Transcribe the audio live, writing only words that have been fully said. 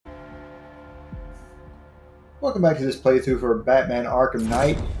Welcome back to this playthrough for Batman Arkham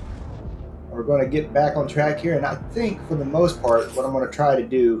Knight. We're going to get back on track here, and I think for the most part what I'm going to try to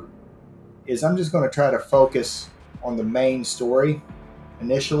do is I'm just going to try to focus on the main story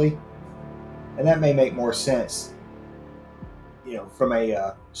initially, and that may make more sense, from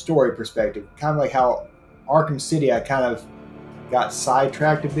a story perspective. Kind of like how Arkham City I kind of got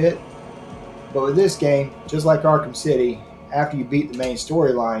sidetracked a bit, but with this game, just like Arkham City, after you beat the main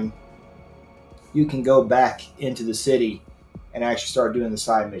storyline, you can go back into the city and actually start doing the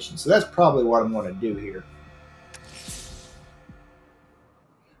side missions. So that's probably what I'm going to do here.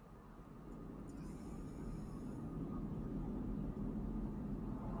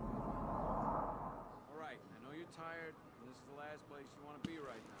 All right, I know you're tired, and this is the last place you want to be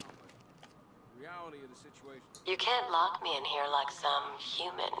right now, but the reality of the situation... You can't lock me in here like some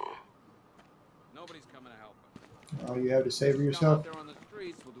human. Nobody's coming to help us. All you have to say for Come yourself. out there on the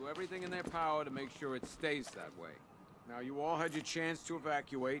streets will do everything in their power to make sure it stays that way. Now, you all had your chance to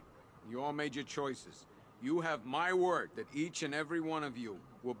evacuate. You all made your choices. You have my word that each and every one of you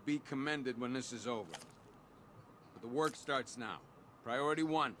will be commended when this is over. But the work starts now. Priority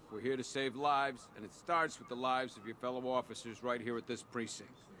one, we're here to save lives, and it starts with the lives of your fellow officers right here at this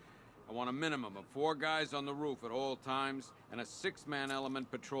precinct. I want a minimum of 4 guys on the roof at all times, and a 6-man element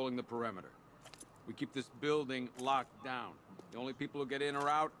patrolling the perimeter. We keep this building locked down. The only people who get in or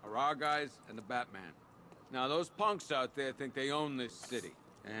out are our guys and the Batman. Now, those punks out there think they own this city,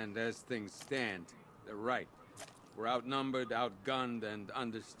 and as things stand, they're right. We're outnumbered, outgunned, and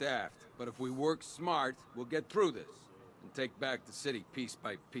understaffed. But if we work smart, we'll get through this and take back the city piece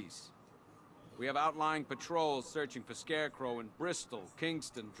by piece. We have outlying patrols searching for Scarecrow in Bristol,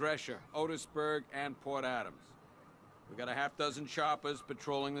 Kingston, Drescher, Otisburg, and Port Adams. We got a half-dozen choppers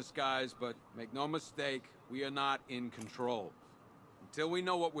patrolling the skies, but make no mistake, we are not in control. Until we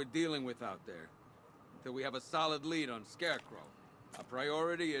know what we're dealing with out there, until we have a solid lead on Scarecrow, our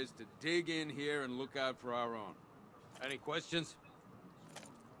priority is to dig in here and look out for our own. Any questions?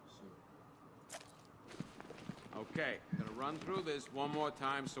 Okay, gonna run through this one more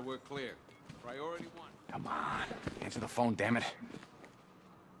time so we're clear. Priority one. Come on, answer the phone, damn it.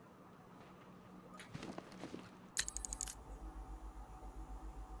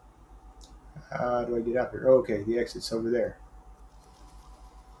 How do I get out here? Okay, the exit's over there.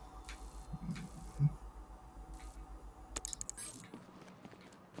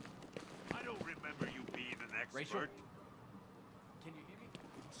 I don't remember you being an expert. Rachel? Can you hear me?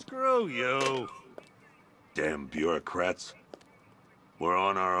 Screw you. Damn bureaucrats. We're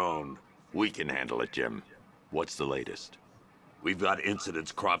on our own. We can handle it, Jim. What's the latest? We've got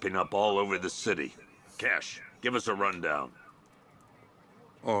incidents cropping up all over the city. Cash, give us a rundown.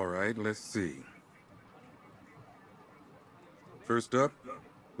 All right, let's see. First up,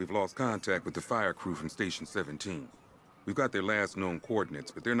 we've lost contact with the fire crew from Station 17. We've got their last known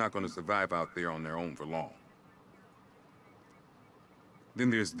coordinates, but they're not going to survive out there on their own for long. Then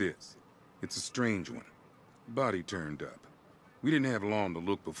there's this. It's a strange one. Body turned up. We didn't have long to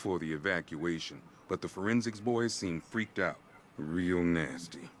look before the evacuation, but the forensics boys seemed freaked out. Real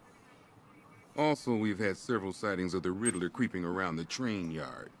nasty. Also, we've had several sightings of the Riddler creeping around the train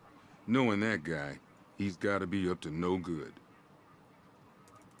yard. Knowing that guy, he's gotta be up to no good.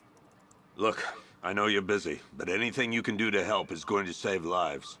 Look, I know you're busy, but anything you can do to help is going to save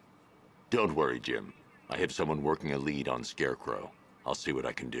lives. Don't worry, Jim. I have someone working a lead on Scarecrow. I'll see what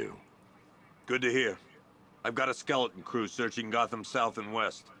I can do. Good to hear. I've got a skeleton crew searching Gotham South and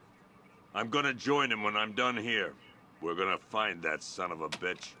West. I'm gonna join him when I'm done here. We're gonna find that son of a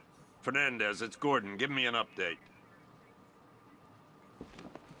bitch. Fernandez, it's Gordon. Give me an update.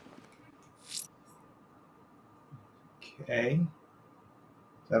 Okay.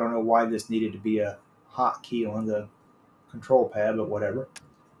 So I don't know why this needed to be a hotkey on the control pad, but whatever.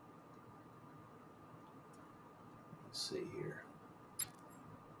 Let's see here.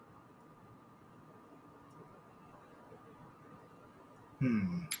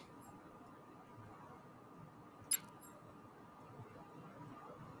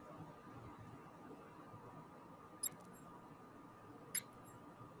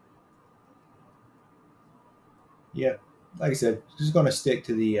 Yeah, like I said, just going to stick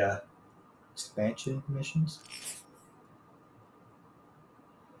to the expansion missions.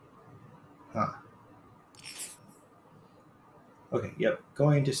 Huh. Okay, yep.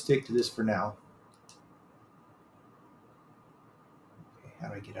 Going to stick to this for now. Okay, how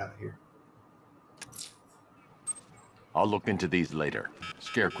do I get out of here? I'll look into these later.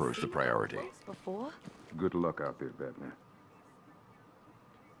 Scarecrow's the priority. Before? Good luck out there, Batman.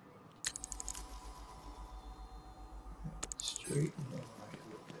 Straight and then right a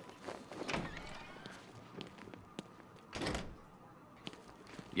little bit.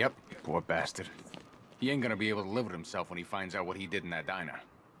 Yep, poor bastard. He ain't gonna be able to live with himself when he finds out what he did in that diner.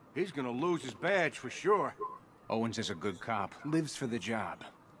 He's gonna lose his badge for sure. Owens is a good cop, lives for the job.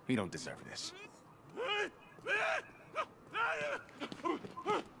 He don't deserve this.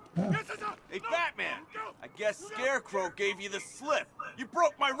 Hey, Batman! I guess Scarecrow gave you the slip. You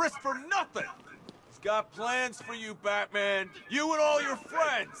broke my wrist for nothing! He's got plans for you, Batman. You and all your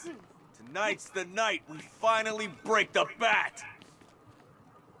friends. Tonight's the night we finally break the bat!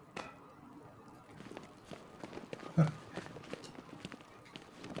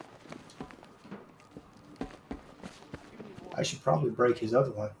 I should probably break his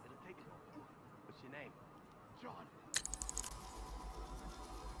other one. What's your name? John.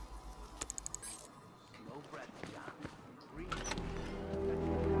 Slow breath, John. Breathe.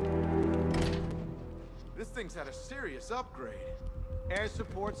 This thing's had a serious upgrade. Air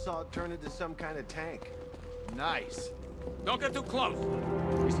support saw it turn into some kind of tank. Nice. Don't get too close.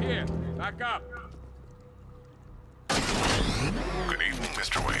 He's here. Back up. Good evening,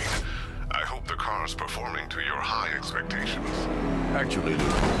 Mr. Wayne. I hope the car's performing to your high expectations. Actually,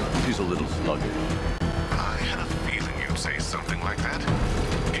 Luke, she's a little sluggish. I had a feeling you'd say something like that.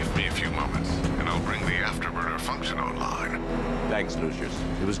 Give me a few moments, and I'll bring the afterburner function online. Thanks, Lucius.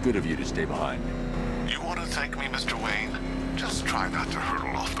 It was good of you to stay behind. You want to thank me, Mr. Wayne? Just try not to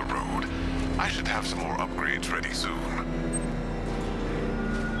hurtle off the road. I should have some more upgrades ready soon.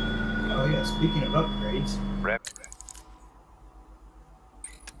 Oh yeah, speaking of upgrades. Rep.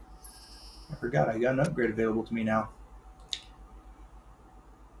 I forgot I got an upgrade available to me now.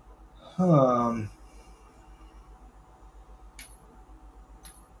 I'm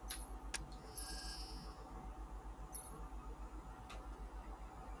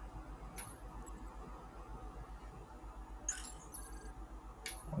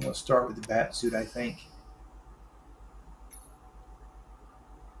going to start with the bat suit, I think.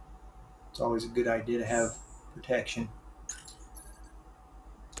 It's always a good idea to have protection.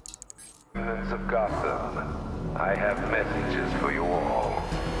 Citizens of Gotham, I have messages for you all.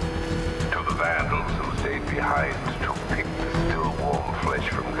 To the vandals who stayed behind to pick the still warm flesh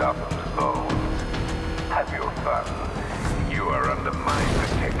from Gotham's bones, have your fun. You are under my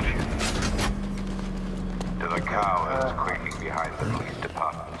protection. To the cowards quaking behind the police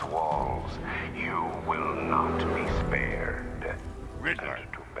department's walls, you will not be spared. Riddler,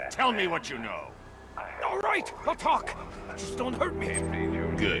 tell me what you know. All right, I'll talk. Just don't hurt me.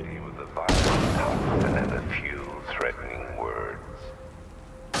 Good. With a violent Toxin and a few threatening words.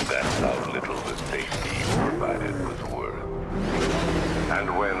 That's how little the safety you provided was worth.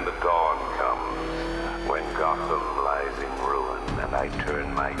 And when the dawn comes, when Gotham lies in ruin, and I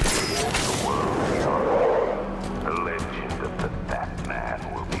turn my gaze to the world beyond, the legend of the Batman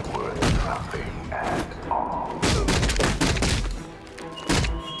will be worth nothing at all.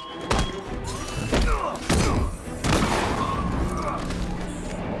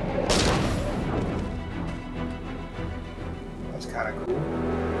 That's kind of cool.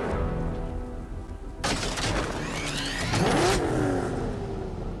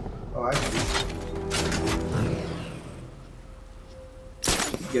 Oh, I see.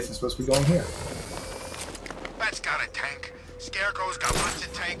 I guess I'm supposed to be going here. Bat's got a tank. Scarecrow's got lots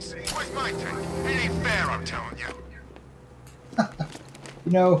of tanks. Where's my tank? It ain't fair, I'm telling you.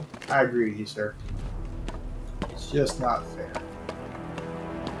 You know, I agree with you, sir. It's just not fair.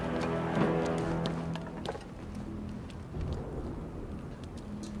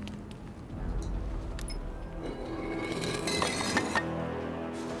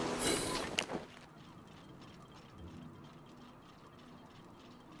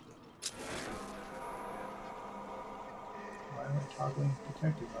 Why am I toggling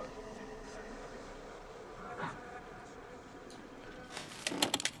detective mode?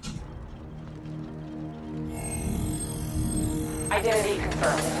 Identity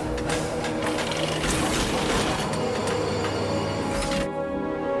confirmed.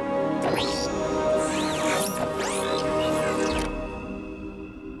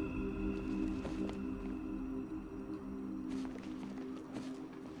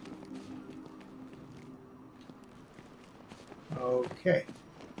 Okay.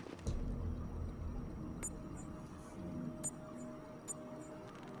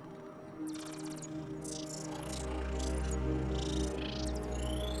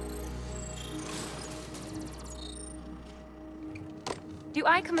 Do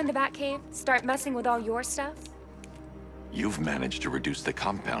I come in the Batcave, start messing with all your stuff? You've managed to reduce the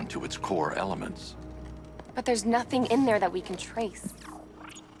compound to its core elements. But there's nothing in there that we can trace.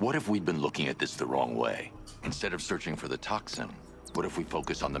 What if we'd been looking at this the wrong way? Instead of searching for the toxin, what if we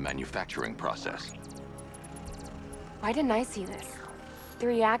focus on the manufacturing process? Why didn't I see this? The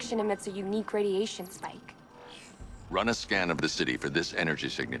reaction emits a unique radiation spike. Run a scan of the city for this energy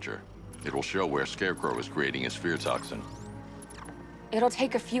signature. It will show where Scarecrow is creating his fear toxin. It'll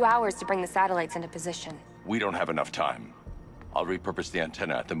take a few hours to bring the satellites into position. We don't have enough time. I'll repurpose the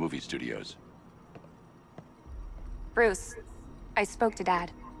antenna at the movie studios. Bruce, I spoke to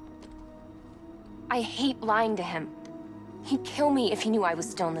Dad. I hate lying to him. He'd kill me if he knew I was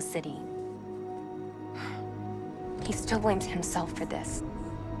still in the city. He still blames himself for this.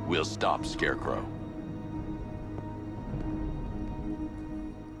 We'll stop Scarecrow.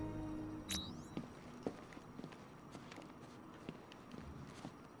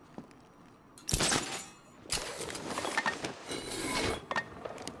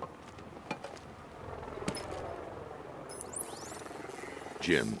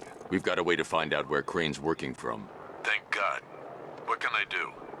 Jim, we've got a way to find out where Crane's working from. Thank God. What can I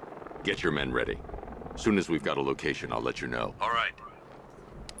do? Get your men ready. Soon as we've got a location, I'll let you know. All right.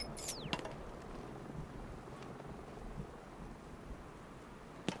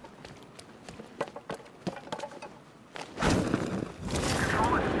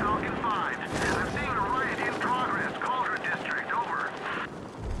 Control, it's Falcon 5. I'm seeing a riot in progress. Cauldron District, over.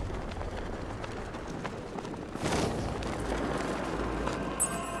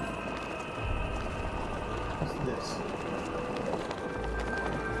 What's this?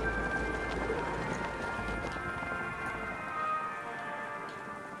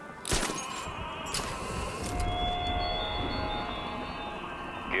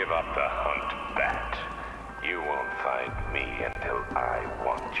 Give up the hunt, Bat. You won't find me until I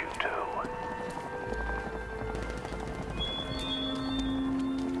want you to.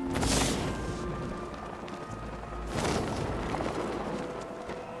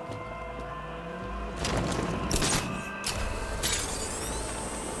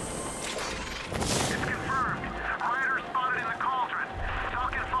 It's confirmed. Rioters spotted in the cauldron.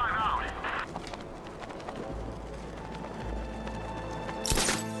 Falcon 5 out.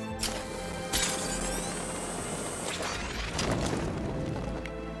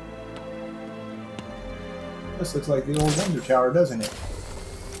 This looks like the old Wonder Tower, doesn't it?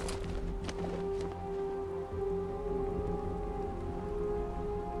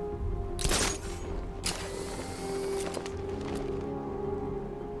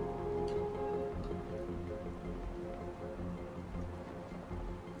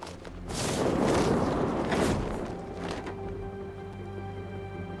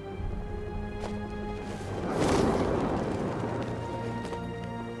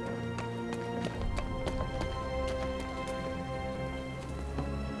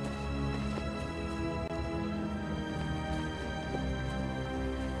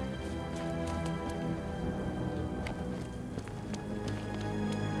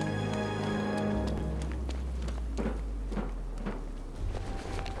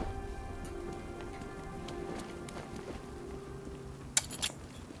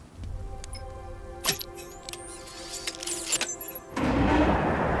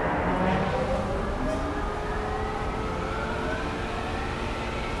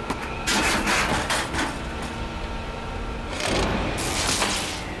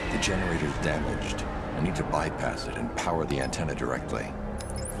 Generator's damaged. I need to bypass it and power the antenna directly.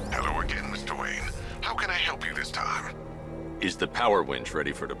 Hello again, Mr. Wayne. How can I help you this time? Is the power winch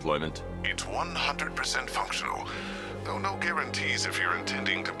ready for deployment? It's 100% functional, though no guarantees if you're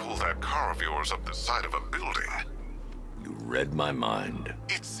intending to pull that car of yours up the side of a building. You read my mind.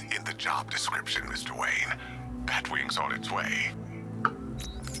 It's in the job description, Mr. Wayne. Batwing's on its way.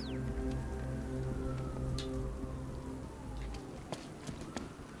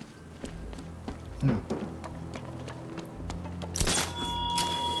 You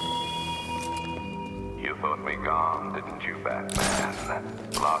thought me gone, didn't you, Batman?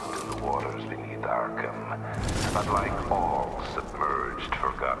 Locked in the waters beneath Arkham. But like all submerged,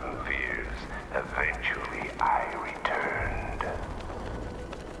 forgotten fears, eventually I returned.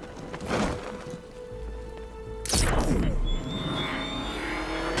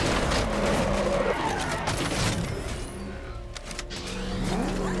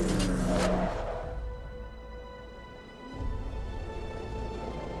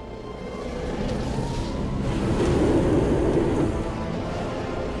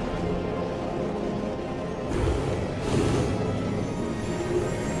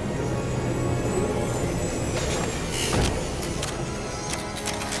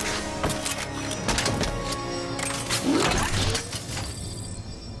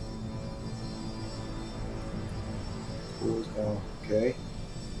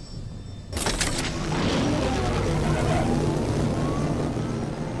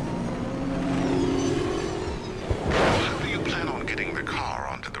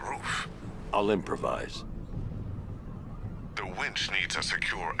 I'll improvise. The winch needs a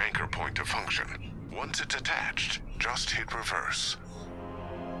secure anchor point to function. Once it's attached, just hit reverse.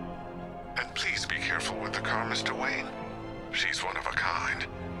 And please be careful with the car, Mr. Wayne. She's one of a kind.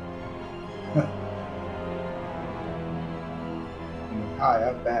 Hi,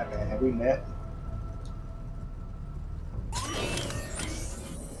 I'm Batman. Have we met?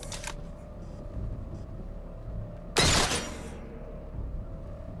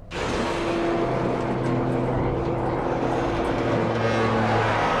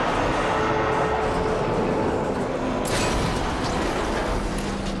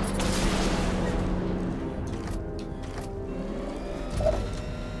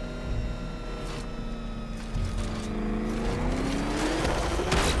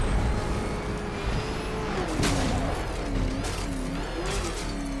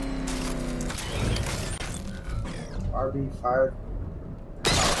 RB fired.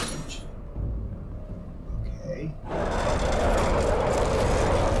 Okay.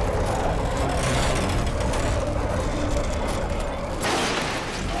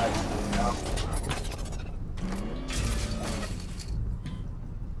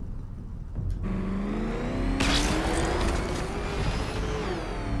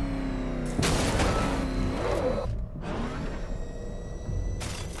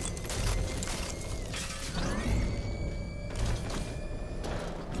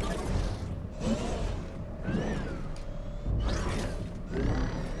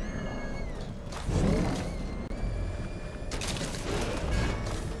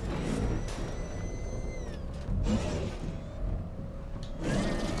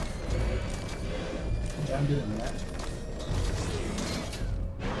 I'm doing that.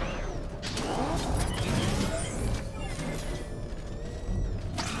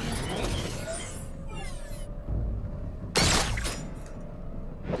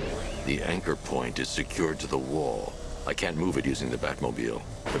 The anchor point is secured to the wall. I can't move it using the Batmobile,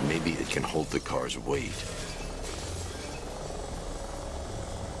 but maybe it can hold the car's weight.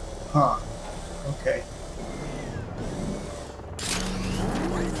 Huh. Okay.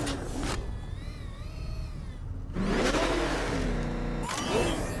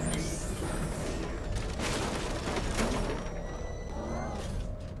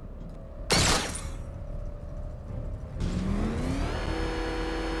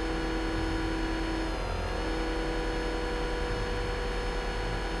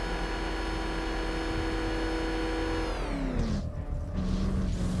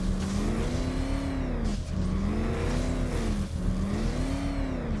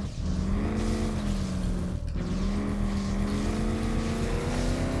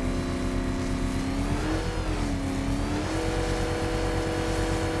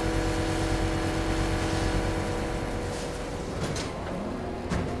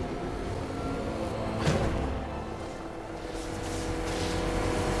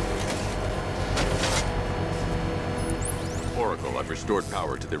 I've restored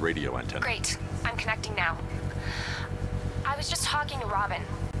power to the radio antenna. Great. I'm connecting now. I was just talking to Robin.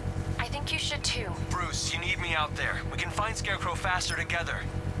 I think you should too. Bruce, you need me out there. We can find Scarecrow faster together.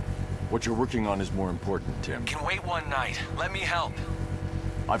 What you're working on is more important, Tim. Can wait one night. Let me help.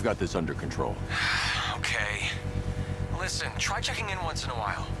 I've got this under control. Okay. Listen, try checking in once in a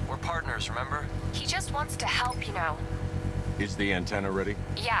while. We're partners, remember? He just wants to help, you know. Is the antenna ready?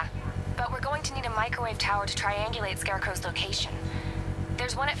 Yeah, but we're going to need a microwave tower to triangulate Scarecrow's location.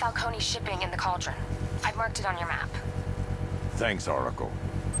 There's one at Falcone's shipping in the Cauldron. I've marked it on your map. Thanks, Oracle.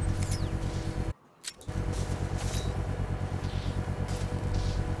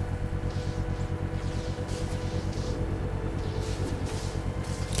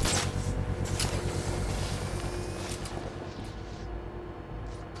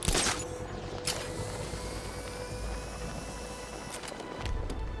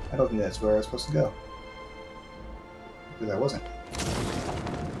 I don't think that's where I was supposed to go. Because I wasn't.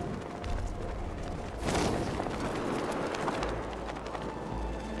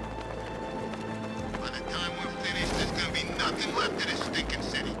 By the time we're finished, there's gonna be nothing left of this stinking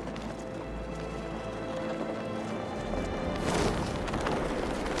city.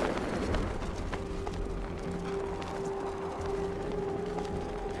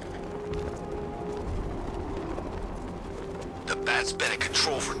 The Bat's been in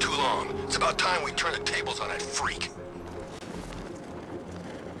control for too long. It's about time we turn the tables on that freak.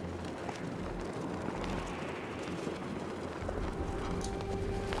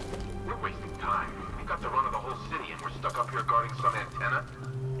 We're wasting time. We got the run of the whole city and we're stuck up here guarding some antenna.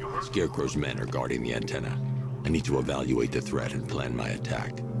 You heard? Scarecrow's men are guarding the antenna. I need to evaluate the threat and plan my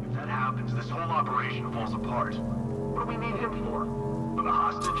attack. If that happens, this whole operation falls apart. What do we need him for? For the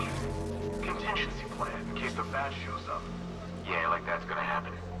hostage? contingency plan in case the bat shows up. Yeah, like that's gonna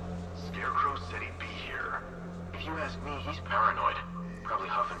happen. Scarecrow said he'd be here. If you ask me, he's paranoid. Probably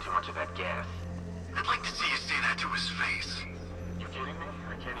huffing too much of that gas. I'd like to see you say that to his face. You kidding me?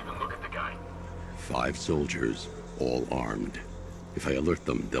 I can't even look at the guy. 5 soldiers, all armed. If I alert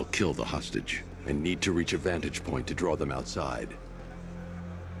them, they'll kill the hostage. I need to reach a vantage point to draw them outside.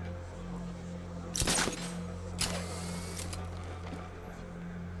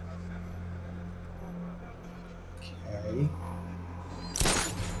 Okay.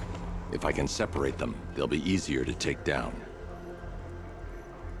 If I can separate them, they'll be easier to take down.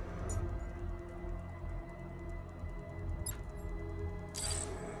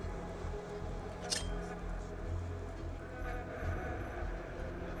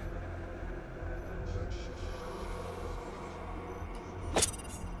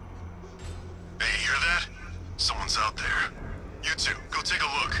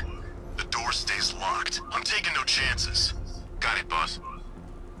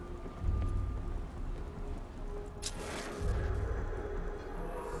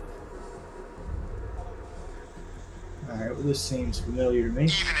 Alright, well, this seems familiar to me.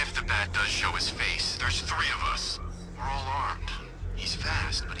 Even if the bat does show his face, there's 3 of us. We're all armed. He's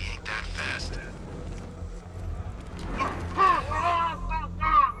fast, but he ain't that fast.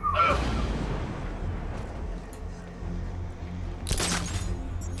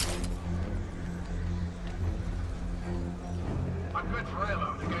 I'm good for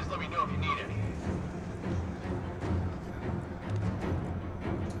ammo. You guys let me know if you need any.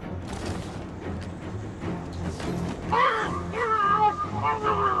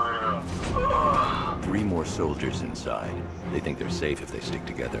 Three more soldiers inside. They think they're safe if they stick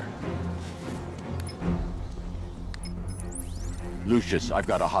together. Lucius, I've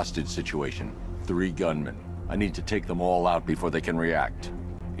got a hostage situation. 3 gunmen. I need to take them all out before they can react.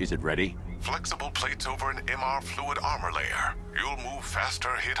 Is it ready? Flexible plates over an MR fluid armor layer. You'll move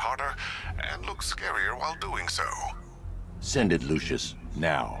faster, hit harder, and look scarier while doing so. Send it, Lucius.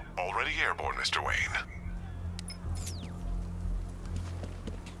 Now. Already airborne, Mr. Wayne.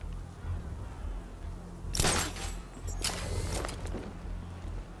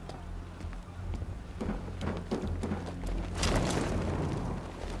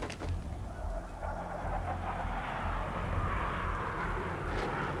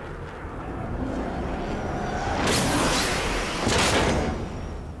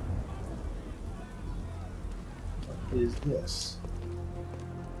 Is this?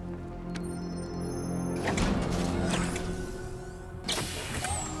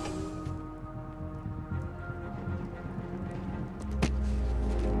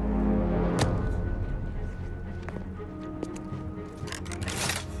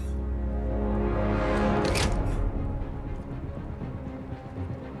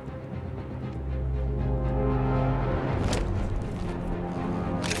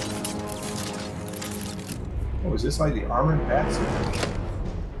 Oh, is this like the armored bats?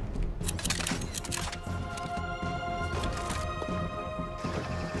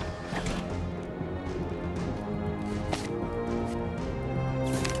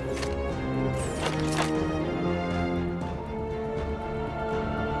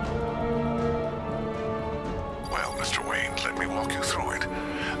 Well, Mr. Wayne, let me walk you through it.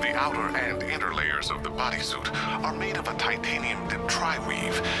 The outer and inner layers of the bodysuit are made of a titanium-dipped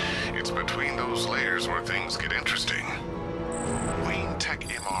tri-weave. It's between those layers where things get interesting. Wayne Tech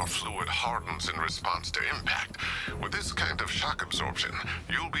MR fluid hardens in response to impact. With this kind of shock absorption,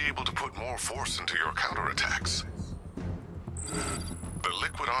 you'll be able to put more force into your counterattacks. The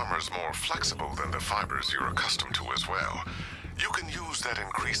liquid armor's more flexible than the fibers you're accustomed to as well. You can use that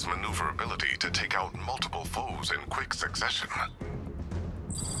increased maneuverability to take out multiple foes in quick succession.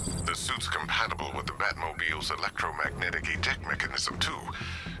 The suit's compatible with the Batmobile's electromagnetic eject mechanism, too.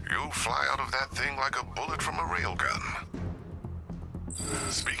 You'll fly out of that thing like a bullet from a railgun.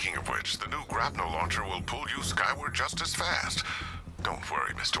 Speaking of which, the new grapnel launcher will pull you skyward just as fast. Don't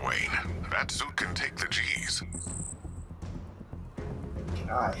worry, Mr. Wayne. That suit can take the G's.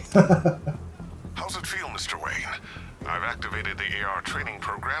 Aye. How's it feel, Mr. Wayne? I've activated the AR training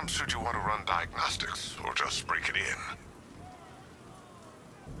program should you want to run diagnostics, or just break it in.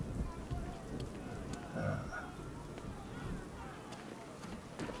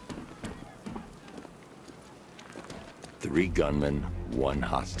 Three gunmen, 1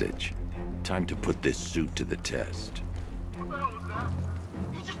 hostage. Time to put this suit to the test. What the hell was that?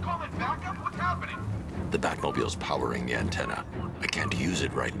 You just called it backup? What's happening? The Batmobile's powering the antenna. I can't use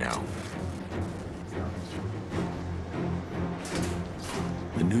it right now.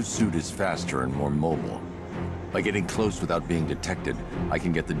 The new suit is faster and more mobile. By getting close without being detected, I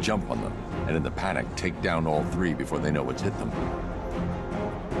can get the jump on them, and in the panic, take down all three before they know what's hit them.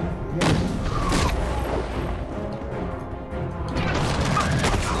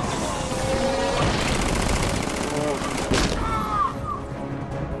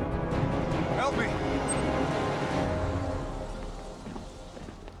 Help me!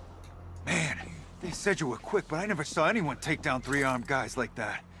 Man, they said you were quick, but I never saw anyone take down 3 armed guys like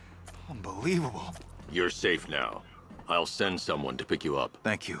that. Unbelievable. You're safe now. I'll send someone to pick you up.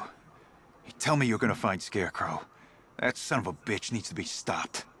 Thank you. Hey, tell me you're gonna find Scarecrow. That son of a bitch needs to be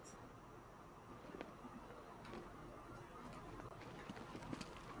stopped.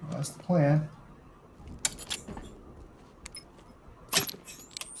 Well, that's the plan.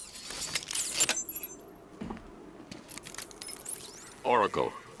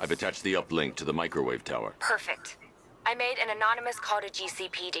 Oracle, I've attached the uplink to the microwave tower. Perfect. I made an anonymous call to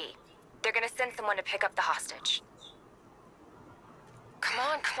GCPD. They're gonna send someone to pick up the hostage. Come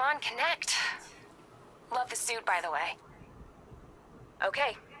on, connect. Love the suit, by the way.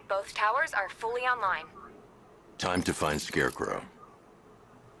 Okay, both towers are fully online. Time to find Scarecrow.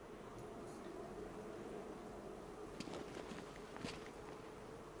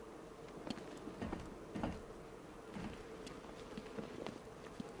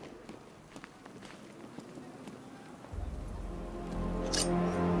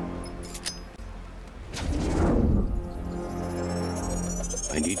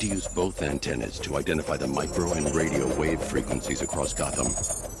 I need to use both antennas to identify the micro and radio wave frequencies across Gotham.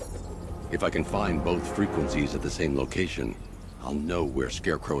 If I can find both frequencies at the same location, I'll know where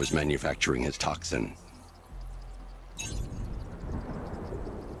Scarecrow is manufacturing his toxin.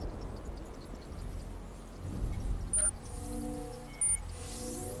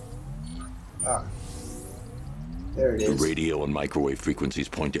 Ah. There it is. The radio and microwave frequencies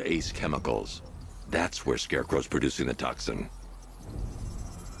point to Ace Chemicals. That's where Scarecrow's producing the toxin.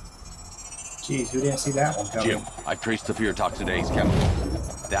 Jeez, who didn't see that one coming? Jim, I've traced the fear toxin to Ace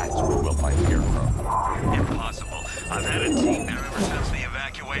Chemicals. That's where we'll find Scarecrow. Impossible. I've had a team there ever since the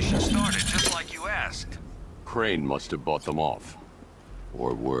evacuation started, just like you asked. Crane must have bought them off.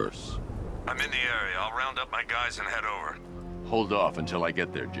 Or worse. I'm in the area. I'll round up my guys and head over. Hold off until I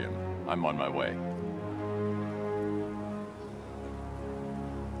get there, Jim. I'm on my way.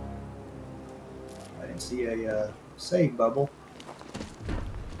 I didn't see a save bubble.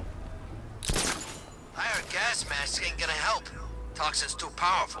 Higher gas mask ain't gonna help. Toxin's too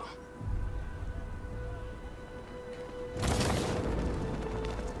powerful.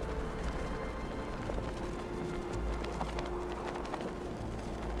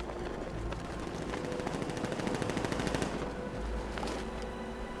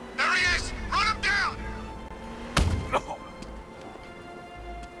 There he is! Run him down!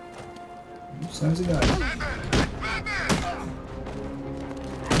 You sons of guns.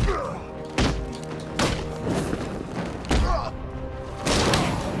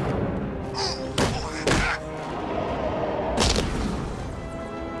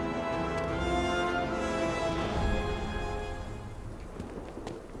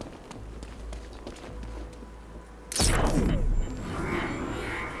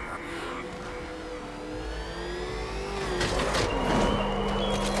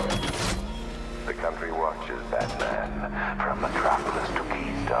 The country watches, Batman, from Metropolis to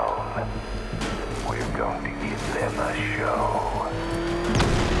Keystone. We're going to give them a show.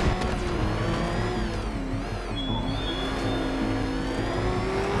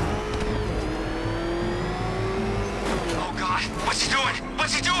 Oh God! What's he doing?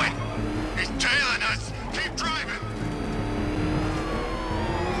 What's he doing? He's tailing us! Keep driving!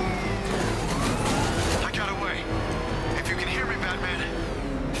 I got away. If you can hear me, Batman,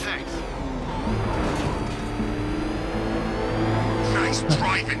 thanks. Nice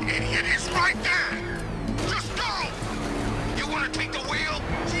driving, idiot! He's right there! Just go! You want to take the wheel?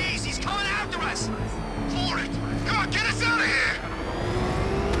 Jeez, he's coming after us! For it! Come on, get us out of here!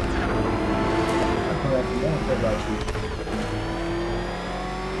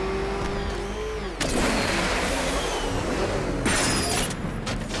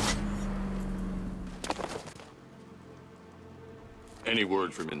 Any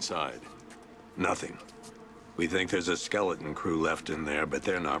word from inside? Nothing. We think there's a skeleton crew left in there, but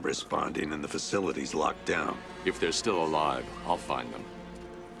they're not responding and the facility's locked down. If they're still alive, I'll find them.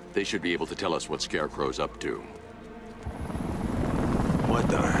 They should be able to tell us what Scarecrow's up to. What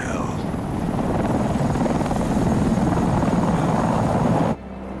the hell?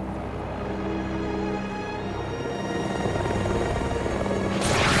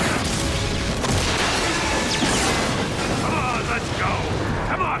 Come on, let's go!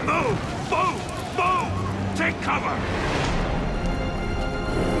 Come on, move! Move! Move! Take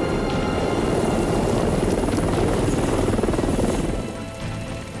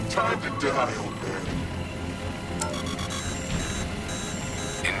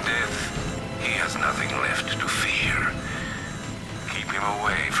has nothing left to fear. Keep him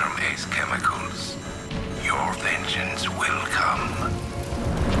away from Ace Chemicals. Your vengeance will come.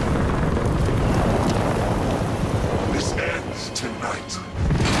 This ends tonight.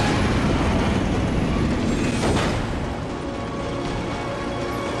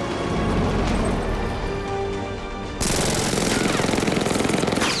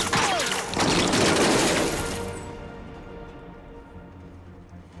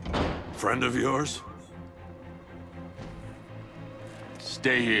 Friend of yours?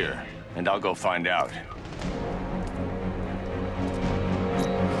 Stay here, and I'll go find out.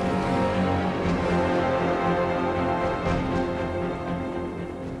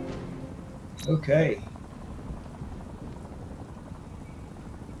 Okay.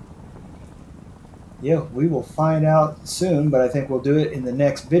 Yeah, we will find out soon, but I think we'll do it in the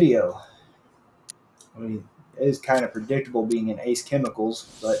next video. I mean, it is kind of predictable being in Ace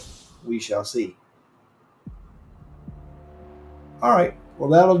Chemicals, but we shall see. Alright,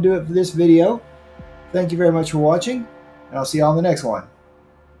 well that'll do it for this video. Thank you very much for watching, and I'll see you on the next one.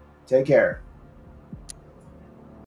 Take care.